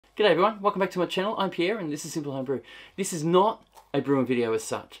G'day everyone, welcome back to my channel. I'm Pierre and this is Simple Home Brew. This is not a brewing video as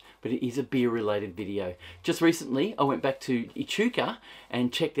such, but it is a beer related video. Just recently I went back to Echuca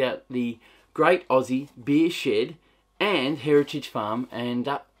and checked out the Great Aussie Beer Shed and Heritage Farm and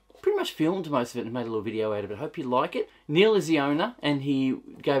pretty much filmed most of it and made a little video out of it. Hope you like it. Neil is the owner and he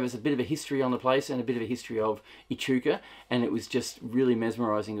gave us a bit of a history on the place and a bit of a history of Echuca, and it was just really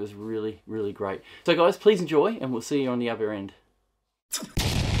mesmerising. It was really, really great. So guys, please enjoy and we'll see you on the other end.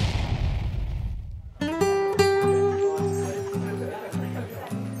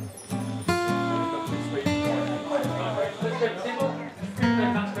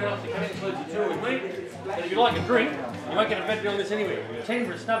 If you like a drink, you won't get a better deal than this anywhere. 10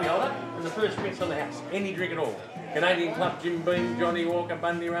 for a stubby holder and the first drinks on the house. Any drink at all. Canadian Club, Jim Beam, Johnny Walker,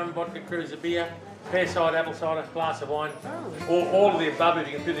 Bundy Rum, vodka, cruiser beer, pear cider, apple cider, glass of wine, or all of the above if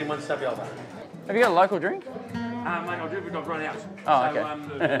you can fit it in one stubby holder. Have you got a local drink? Mate, I do, but I've run out. Oh, okay.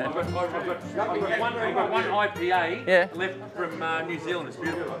 I've got one IPA left from New Zealand. It's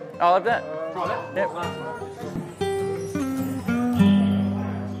beautiful. I love that. Try that. Yep.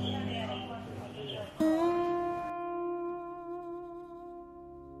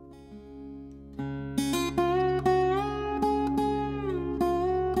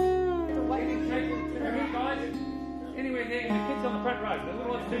 Anywhere there, the kids on the front row. The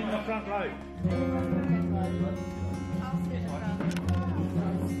little ones sitting on the front row.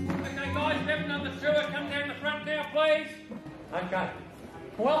 Okay, guys, stepping on the tour, come down the front now, please. Okay.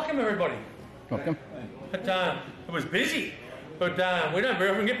 Welcome, everybody. Welcome. But, it was busy, but we don't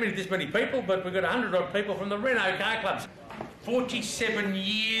very often get this many people, but we've got 100 odd people from the Renault car clubs. 47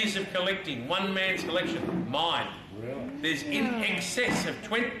 years of collecting, one man's collection, mine. There's in excess of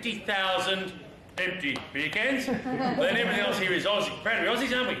 20,000 empty beer cans. Then everything else here is Aussie. Proud of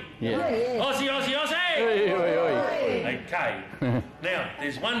Aussies, aren't we? Yeah. Aussie, Aussie, Aussie! Oi, oi, oi. Okay. Now,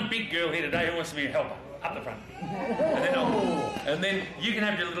 there's one big girl here today who wants to be a helper. Up the front. And then you can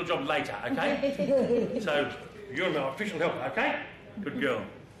have your little job later, okay? So, you're my official helper, okay? Good girl.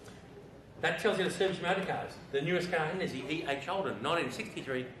 That tells you to service your motor cars. The newest car in is the E.H. Holden,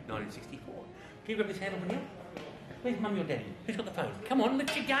 1963, 1964. Can you grab this handle from here? Where's Mummy or Daddy? Who's got the phone? Come on,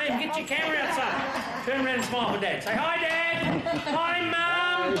 lift your game, get your camera out, son. Turn around and smile for Dad. Say, hi, Dad. Hi,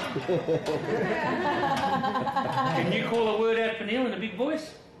 Mum. Can you call a word out for Neil in a big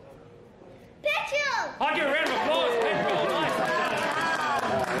voice? Petrol! I'll give a round of applause. Petrol, nice.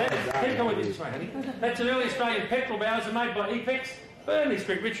 Keep going with this way, honey. That's an early Australian petrol bowser made by Epex, Burnley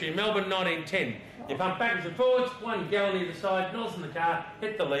Street, Richmond, in Melbourne, 1910. You pump backwards and forwards, 1 gallon either side, nozzle in the car,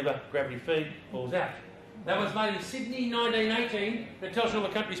 hit the lever, gravity feed, falls out. That was made in Sydney, 1918. That tells you all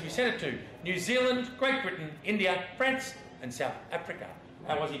the countries we sent it to. New Zealand, Great Britain, India, France, and South Africa.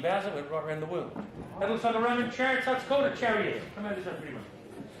 Our Aussie Bowser went right around the world. That looks like a Roman chariot, so it's called a chariot. Come over this way, pretty much.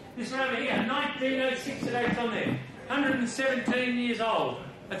 This one over here, 1906, the date's on there. 117 years old.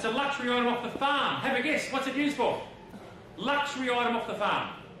 It's a luxury item off the farm. Have a guess, what's it used for? Luxury item off the farm.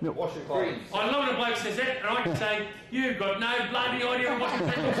 Wash your clothes. I love when a bloke says that, and I can say, you've got no bloody idea what your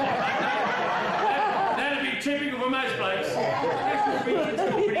drink looks like. That'd be typical for most blokes.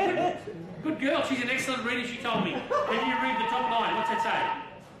 Good girl, she's an excellent reader, she told me. Can you read the top line? What's that say?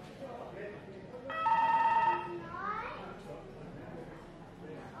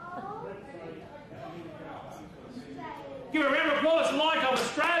 Give a round of applause, Light of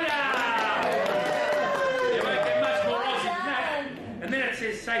Australia! You won't get much more Aussie than that. And then it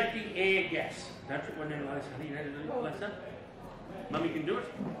says safety, air, gas. Don't trip one down, Lois, honey. You know how to do it, Lisa? Mummy can do it.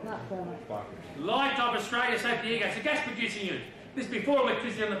 Light of Australia Safety Air Gas, a gas producing unit. This before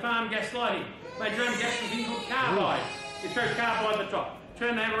electricity on the farm, gas lighting. Made your own gas with thing called carbide. You throw carbide at the top.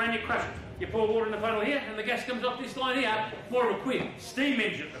 Turn the hammer around, you crush it. You pour water in the funnel here, and the gas comes off this line here. More of a quid. Steam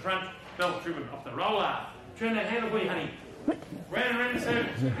engine at the front, belt driven off the roller. Turn that handle for you, honey. Round and round the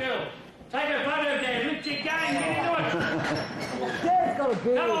circle. Good girl. Take a photo, Dad. Lift your game. Get into it. Dad's got a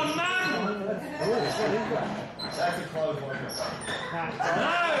beard. Come on, Mum. That's a close one.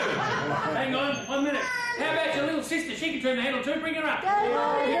 No! Hang on, 1 minute. How about your little sister? She can turn the handle too. Bring her up.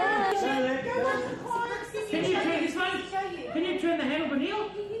 Can you turn this one? Can you turn the handle for Neil?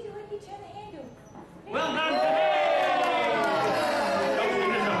 Well done. Hey!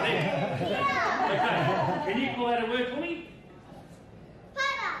 Okay. Can you call out a word for me?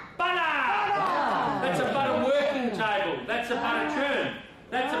 Butter! That's a butter working table. That's a butter churn.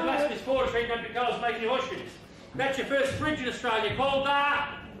 That's a blacksmith's forge treatment because making your horseshoes. That's your first fridge in Australia called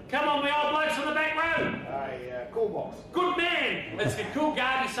come on, my old blokes on the back row. Cool box. Good man. It's the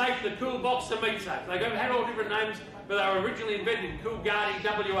Coolgardie safe, the Cool Box, the meat safe. They've had all different names, but they were originally invented in Coolgardie,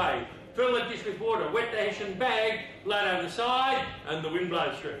 WA. fill the dish with water, wet the hessian bag, blow it over the side, and the wind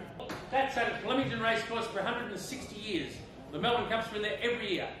blows through. That's at Flemington Racecourse for 160 years. The Melbourne Cup's been there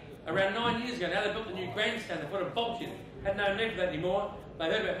every year. Around 9 years ago, now they built the new grandstand, they put a vault in it. Had no need for that anymore. They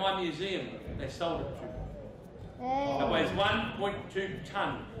heard about my museum, they sold it. It weighs 1.2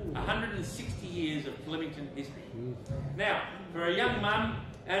 tonne, 160 years of Flemington history. Now, for a young mum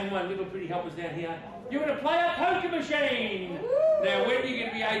and one little pretty helpers down here, you're going to play a poker machine. Now, when you're going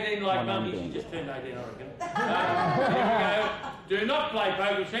to be 18 like Mummy, she just turned 18, I reckon. There we go. Do not play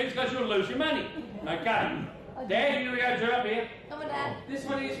poker machines because you'll lose your money. Okay. Dad, here we go, turn up here. Come on, Dad. This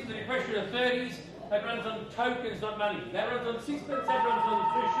one is from the Depression of the 30s. That runs on tokens, not money. That runs on sixpence, that runs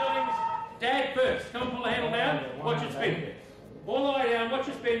on 2 shillings. Dad first. Come and pull the handle down. Watch it spin. All the way down. Watch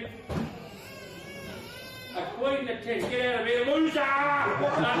it spin. A queen at 10. Get out of here, loser!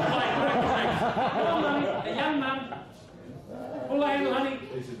 Don't play. Come on, Mummy. A young mum. Pull the handle, honey.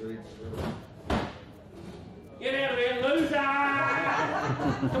 Get out of here, loser!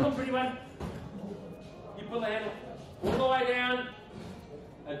 Come on, pretty one. You pull the handle. All the way down.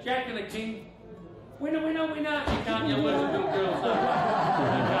 A jack and a king. Winner, winner, winner. You can't yell words at little girls, though.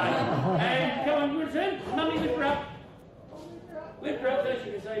 Okay. And come on, good turn. Mummy, lift her up. Lift her up so she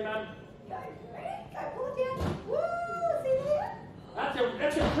can say, Mum. Go, ready? Go, pull it down. Woo! See there?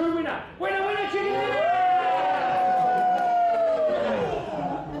 That's a true winner. Winner, winner, chicken dinner!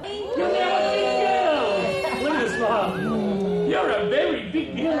 You're now a big girl. Look at the smile. You're a very big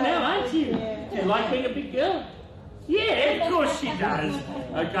girl now, aren't you? Do you like being a big girl? Yeah, of course she does.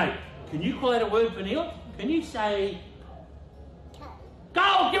 Okay. Can you call out a word for Neil? Can you say...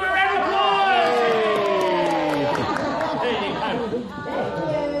 Go! Give her a round of applause! There you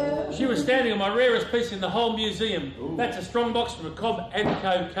go. She was standing on my rarest piece in the whole museum. Ooh. That's a strong box from a Cobb &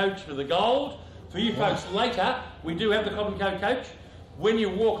 Co coach for the gold. For you folks later, we do have the Cobb & Co coach. When you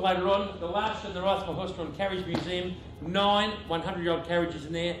walk later on, the largest in the Rifle Horse-drawn Carriage Museum, 9 100-year-old carriages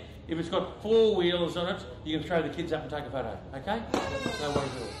in there. If it's got 4 wheels on it, you can throw the kids up and take a photo, okay? No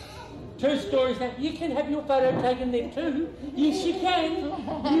worries at all. 2 stories now. You can have your photo taken there too. Yes, you can.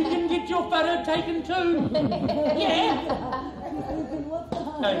 You can get your photo taken too. Yeah.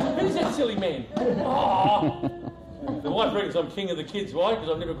 Hey, who's that silly man? Oh. The wife reckons I'm king of the kids. Why? Because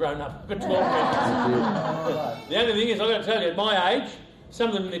I've never grown up. I've got 12 kids. The only thing is, I've got to tell you, at my age, some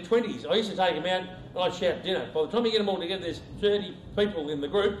of them in their 20s, I used to take them out and I'd shout dinner. By the time you get them all together, there's 30 people in the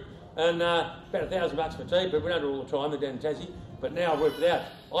group and about $1,000 for tea, but we don't do it all the time. They're down in Tassie. But now I've worked it out.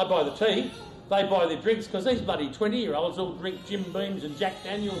 I buy the tea, they buy their drinks, because these bloody 20-year-olds all drink Jim Beams and Jack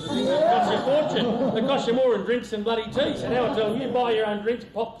Daniels and things that cost you a fortune. They cost you more in drinks than bloody tea. So now I tell them, you buy your own drinks,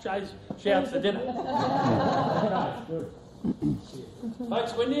 pop shouts the dinner.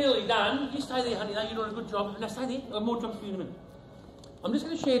 Folks, we're nearly done. You stay there, honey, you're doing a good job. Now stay there, I've got more jobs for you in a minute. I'm just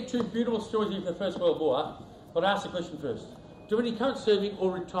going to share 2 beautiful stories with you from the First World War, but I'll ask the question first. Do any current serving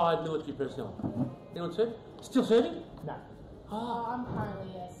or retired military personnel? Anyone serve? Still serving? No. Oh. I'm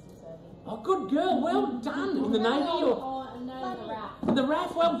currently, still serving. Oh, good girl. Well done. In the Navy or? Oh, no, the RAF. In the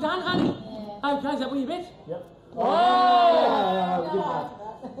RAF. Well done, honey. Yeah. Okay, is that where you bet? Yep. Oh!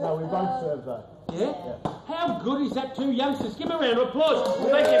 No, we both served though. Yeah? How good is that, 2 youngsters? Give them a round of applause.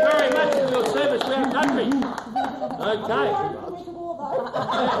 Thank you very much for your service to our country. Okay.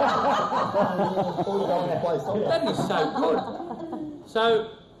 That is so good. So,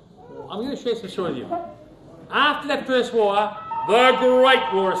 I'm going to share some story with you. After that first war, the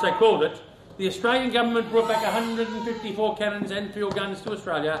Great War as they called it, the Australian government brought back 154 cannons and field guns to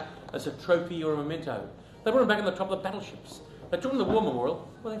Australia as a trophy or a memento. They brought them back on the top of the battleships. They took them to the War Memorial,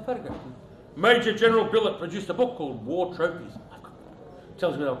 where they photographed them. Major General Billett produced a book called War Trophies.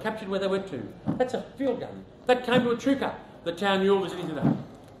 Tells me they were captured, where they went to. That's a field gun. That came to Echuca, the town you're visiting today.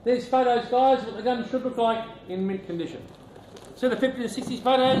 There's photos, guys, what the gun should look like in mint condition. So the 50s and 60s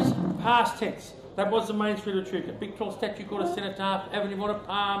photos, past tense. That was the main street of Echuca. Big tall statue called a cenotaph, avenue water,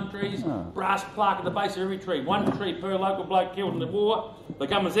 palm trees, brass plaque at the base of every tree. 1 tree per local bloke killed in the war. The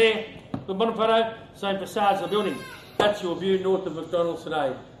gun was there. The bottom photo, same facades of the building. That's your view north of McDonald's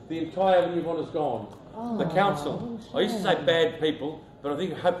today. The entire avenue water's gone. The council, I used to say bad people, but I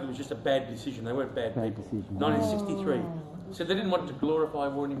think hopefully it was just a bad decision. They weren't bad people. 1963. So they didn't want to glorify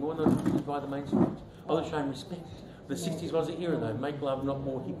war anymore, and they wanted to beautify the main street. I was showing respect. The 60s was the era though. Make love, not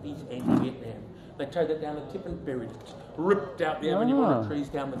more hippies, anti-Vietnam. They towed that down the tip and buried it. Ripped out the avenue water trees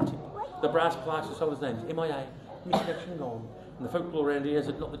down the tip. The brass plaques with sold his names. MIA, misconnection gone. And the folklore around here is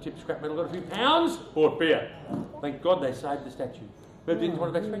that not the tip scrap metal got a few pounds or beer. Thank God they saved the statue. Moved into one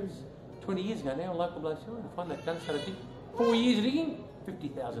of the back streets 20 years ago now, a local bloke said, to find that gun, started digging. 4 years of digging,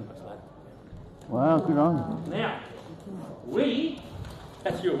 $50,000 later. Wow, good on you. Now, we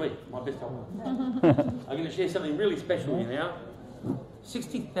That's you and me, my best helper. I'm going to share something really special with you now.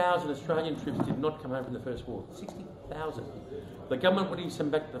 60,000 Australian troops did not come home from the First War. 60,000. The government would give some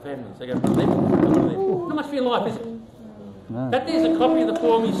back to the families. They go, from them, not much for your life, is it? No. That there's a copy of the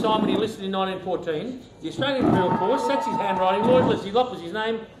form he signed when he enlisted in 1914. The Australian Imperial Force, that's his handwriting. Lloyd Leslie Locke was his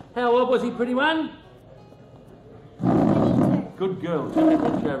name. How old was he, pretty one? 22. Good girl. Show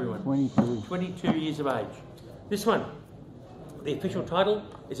everyone. 22. 22 years of age. This one, the official title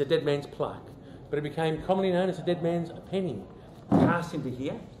is a dead man's plaque, but it became commonly known as a dead man's penny. Cast into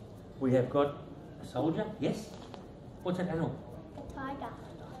here, we have got a soldier. Yes? What's that animal? A tiger.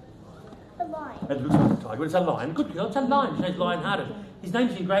 A lion. It looks like a tiger, but it's a lion. Good girl, it's a lion. Shows lion-hearted. His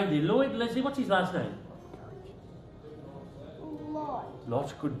name's engraved here. Lloyd Leslie, what's his last name? Lion.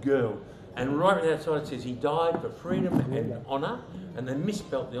 Lots, good girl. And right on the outside it says he died for freedom and honour, and they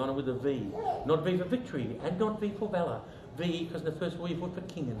misspelt the honour with a V. Not V for victory, and not V for valour. V because in the First War you fought for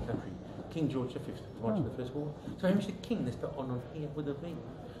king in the country. King George V, watching the First War. So he was the king, they spelled on here with a V.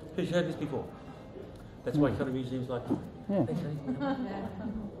 Who's heard this before? That's why you come to museums like this. Yeah. Thanks, honey.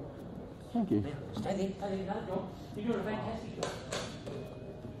 Thank you. Now, stay there, another job. You're doing a fantastic job.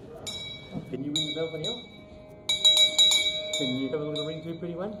 Can you ring the bell for Neil? Can you have a little ring too,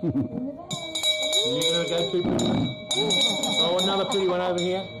 pretty one? Are you going to go too, pretty one? Oh, another pretty one over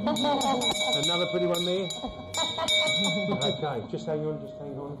here. Another pretty one there. Okay, just hang on, just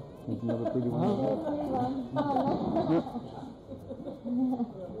hang on. There's another pretty one.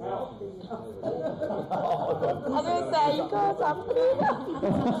 I'm going to say, you guys are pretty.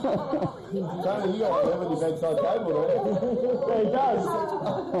 Tony, you got to have your bedside table, don't you? There he goes.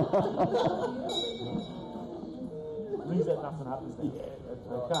 Leaves that nothing up, is it?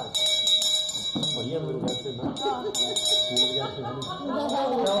 Yeah, okay. Well, you have a little go too, mate. You have a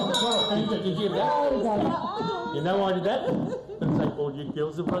go too, honey. Did you hear that? You know why I did that? And say, all you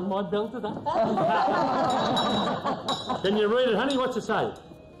girls have rung my bell today. Can you read it, honey? What's it say?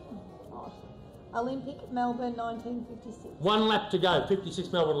 Olympic, Melbourne, 1956. One lap to go,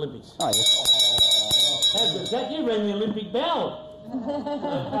 56 Melbourne Olympics. Oh, yes. How good is that? You rang the Olympic bell.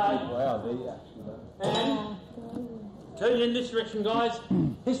 Wow, there you go. And turn in this direction, guys.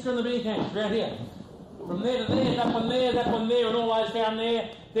 History on the beer cans, right here. From there to there, that one there, and all those down there.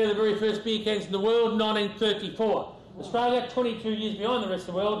 They're the very first beer cans in the world, 1934. Australia, 22 years behind the rest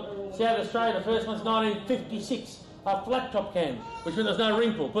of the world. South Australia, the first one's 1956. A flat top can, which means there's no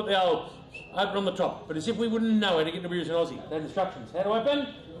wrinkle. Put the old open on the top. But as if we wouldn't know how to get the beers in Aussie. They had instructions. How to open?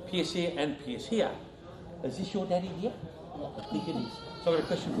 Pierce here and pierce here. Is this your daddy here? I think it is. So I've got a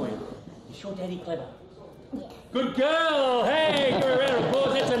question for you. Is your daddy clever? Good girl! Hey, give her a round of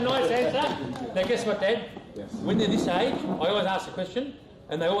applause. That's a nice answer. Now, guess what, Dad? Yes. When they're this age, I always ask the question,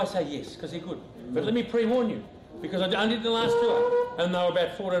 and they always say yes, because they're good. But let me pre-warn you, because I only did the last tour, and they were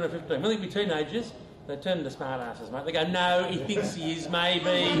about 14 or 15. When they be teenagers, they turn into smart asses, mate. They go, no, he thinks he is, maybe.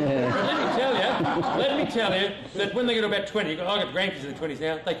 But let me tell you that when they get to about 20, I've got grandkids in the 20s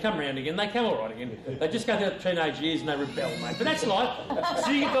now, they come around again, they come all right again. They just go through the teenage years and they rebel, mate. But that's life.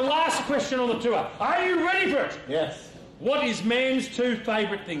 So you get the last question on the tour. Are you ready for it? Yes. What is man's two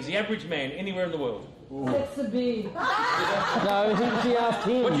favourite things, the average man, anywhere in the world? Sex and beer. No, she asked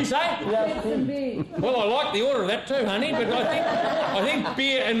him. What'd you say? Sex and beer. Well, I like the order of that too, honey, but I think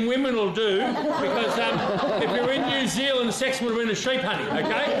beer and women will do, because if you're in New Zealand, sex would have been a sheep hunting,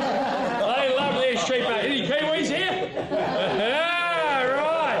 okay? They love their sheep hunting. Any Kiwis here? Ah,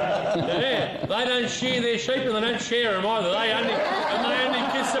 right. Yeah, they don't share their sheep and they don't share them either. They only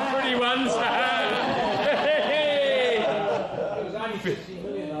kiss the pretty ones.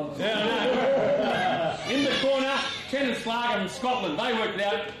 In the corner, Traralgon in Scotland, they worked it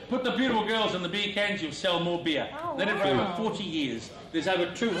out. Put the beautiful girls in the beer cans, you'll sell more beer. They did it for over 40 years. There's over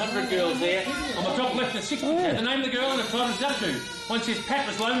 200 girls there. On the top left, there's 60. The name of the girl and the time it's up to. One says Pat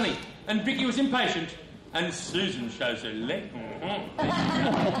was lonely, and Vicky was impatient, and Susan shows her leg.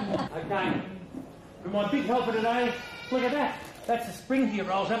 Okay. For my big helper today, look at that. That's a spring here,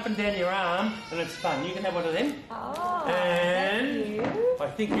 rolls up and down your arm, and it's fun. You can have one of them. Oh, and thank you. I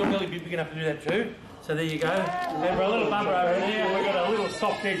think you'll really be big enough to do that too. So there you go. And for a little bumper over here, we've got a little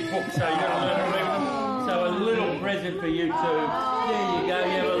soft edge book, so you've got to learn to read them. So a little present for you too. There you go,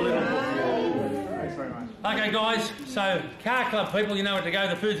 you have a little book. Thanks very much. Okay guys, so car club people, you know where to go.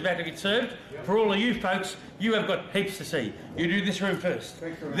 The food's about to get served. For all of you folks, you have got heaps to see. You do this room first.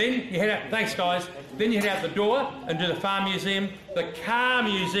 Then you head out, thanks guys, then you head out the door and do the farm museum. The car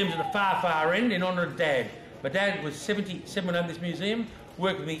museum's at the far, far end in honour of Dad. My dad was 77 when I owned this museum,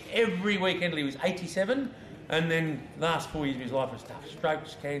 worked with me every weekend till he was 87, and then the last 4 years of his life was tough.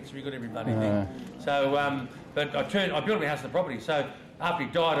 Strokes, cancer, he got every bloody thing. So, but I built my house on the property, so After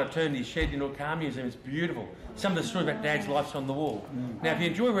he died, I turned his shed into a car museum. It's beautiful. Some of the stories about Dad's life's on the wall. Now, if you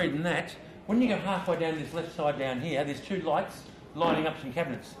enjoy reading that, when you go halfway down this left side down here, there's 2 lights lighting up some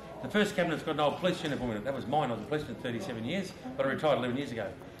cabinets. The first cabinet's got an old police uniform in it. That was mine. I was a policeman 37 years, but I retired 11 years ago.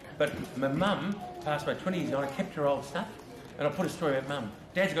 But my mum passed away 20 years ago, and I kept her old stuff. And I put a story about Mum.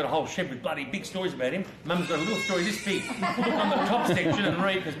 Dad's got a whole shed with bloody big stories about him. Mum's got a little story this big. Look on the top section and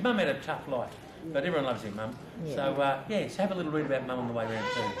read, because Mum had a tough life. But everyone loves him, Mum. Yeah. So, yes, have a little read about Mum on the way round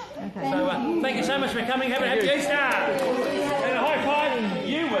too. Okay. So, thank you so much for coming. Have a happy Easter! And a high five.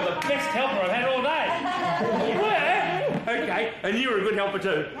 You were the best helper I've had all day. You were? Okay. And you were a good helper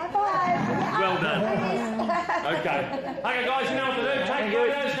too. Well done. Okay. Okay, guys, you know what to do. Take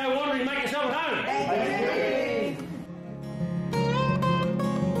photos, go wandering, make yourself at home. Thank you.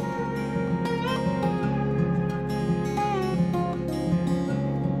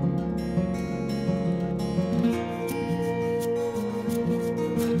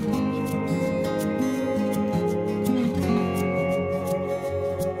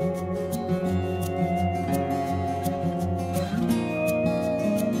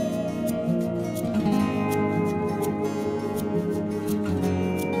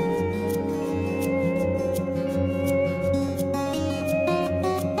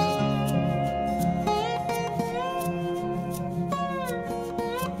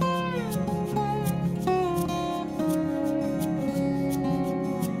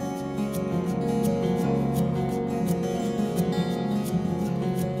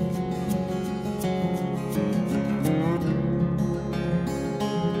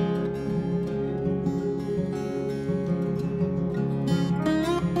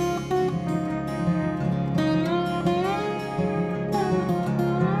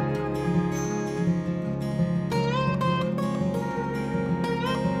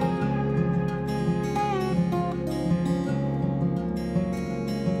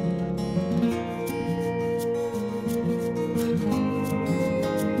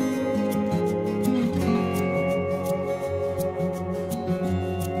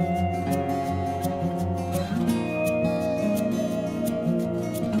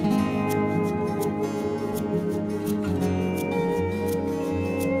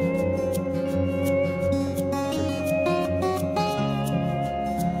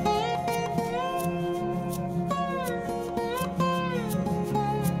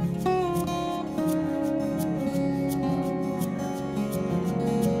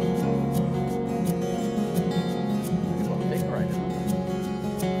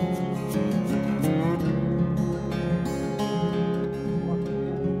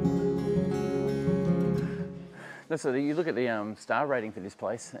 So you look at the star rating for this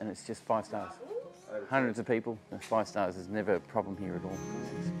place and it's just 5 stars. Hundreds of people, 5 stars is never a problem here at all.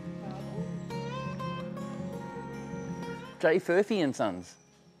 J. Furphy and Sons.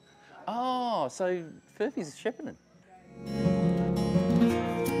 Oh, so Furphy's Shepparton.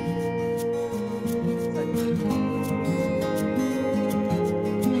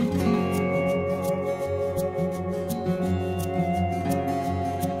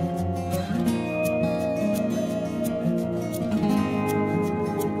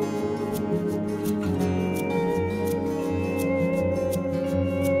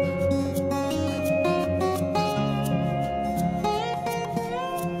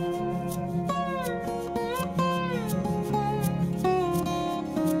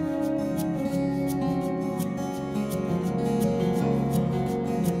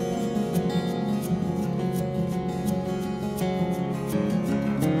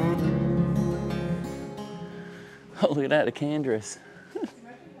 Oh, look at that, a can dress.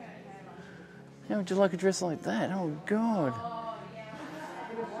 How would you like a dress like that? Oh, God.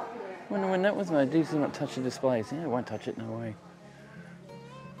 Wonder when that was made. Do not touch the displays. Yeah, it won't touch it, no way.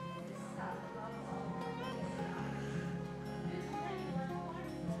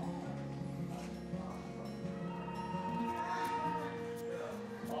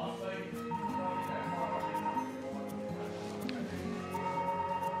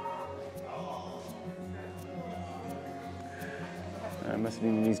 Must have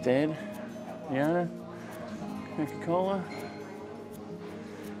been when he's dead. Yeah. Coca-Cola.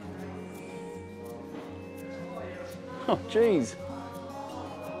 Oh, jeez.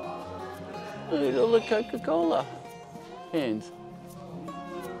 Look at all the Coca-Cola cans.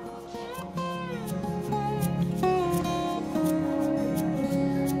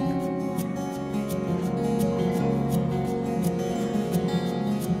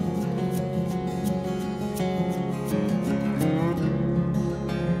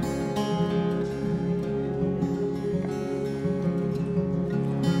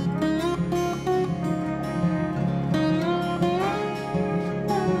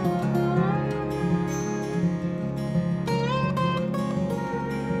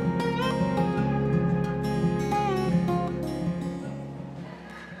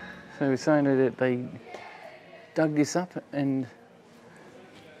 So we're saying that they dug this up and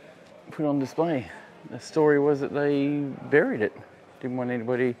put it on display. The story was that they buried it. Didn't want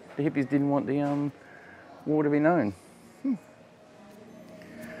anybody, the hippies didn't want the war to be known.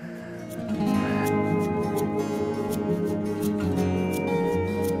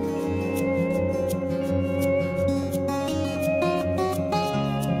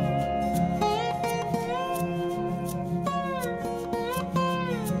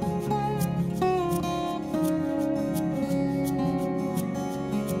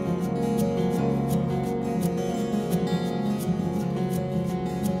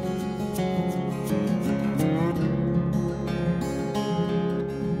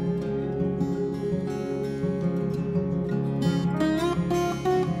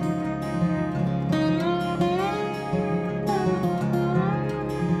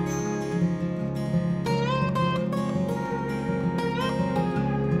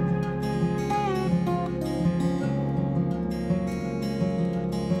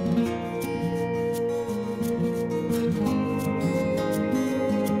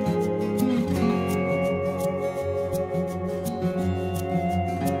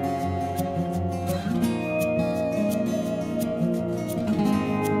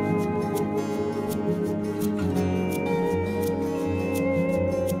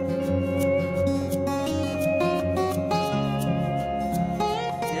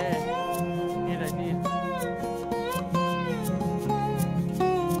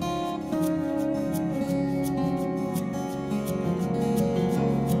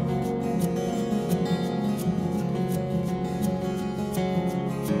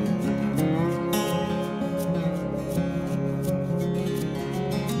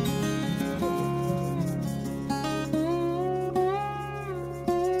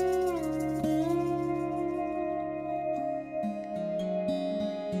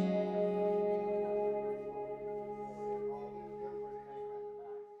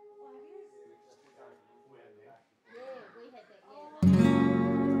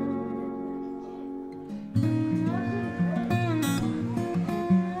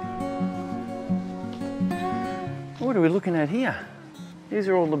 What are we looking at here? These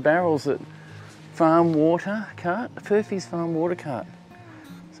are all the barrels that farm water cart, Furphy's farm water cart.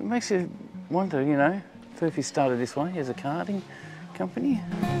 So it makes you wonder, you know, Furphy started this way as a carting company.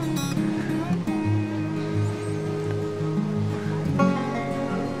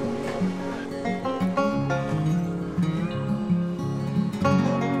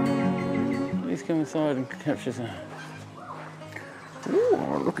 Let's go inside and capture some.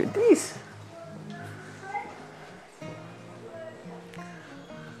 Ooh, look at this.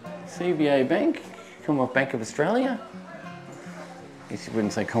 CBA Bank, Commonwealth Bank of Australia. I guess you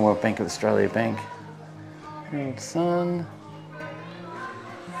wouldn't say Commonwealth Bank of Australia Bank. Herald Sun.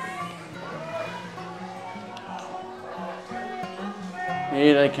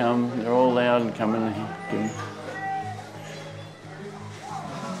 Here they come, they're all loud and coming.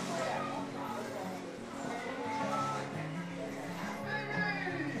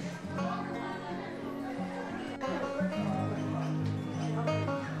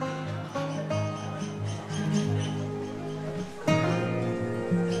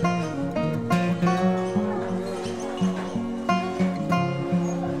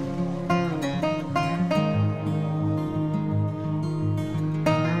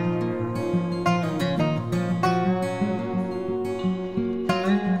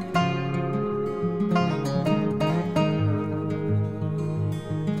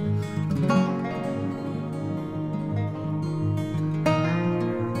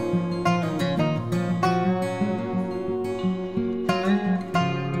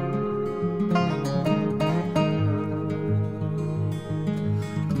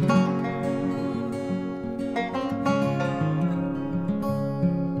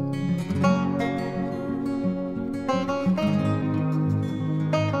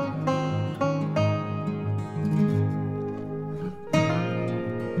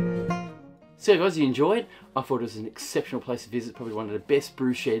 So guys, you enjoyed? I thought it was an exceptional place to visit, probably one of the best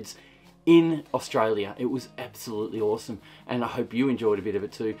brew sheds in Australia. It was absolutely awesome, and I hope you enjoyed a bit of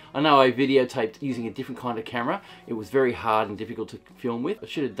it too. I know I videotaped using a different kind of camera. It was very hard and difficult to film with. I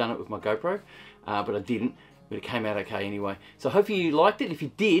should have done it with my GoPro, but I didn't. But it came out okay anyway. So hopefully you liked it. If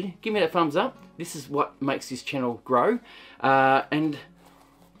you did, give me that thumbs up. This is what makes this channel grow. And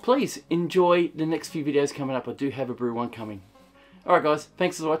please enjoy the next few videos coming up. I do have a brew one coming. Alright guys,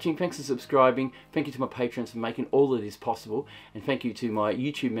 thanks for watching, thanks for subscribing, thank you to my patrons for making all of this possible, and thank you to my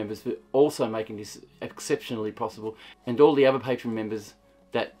YouTube members for also making this exceptionally possible, and all the other patron members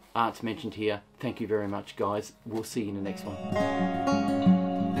that aren't mentioned here, thank you very much guys. We'll see you in the next one.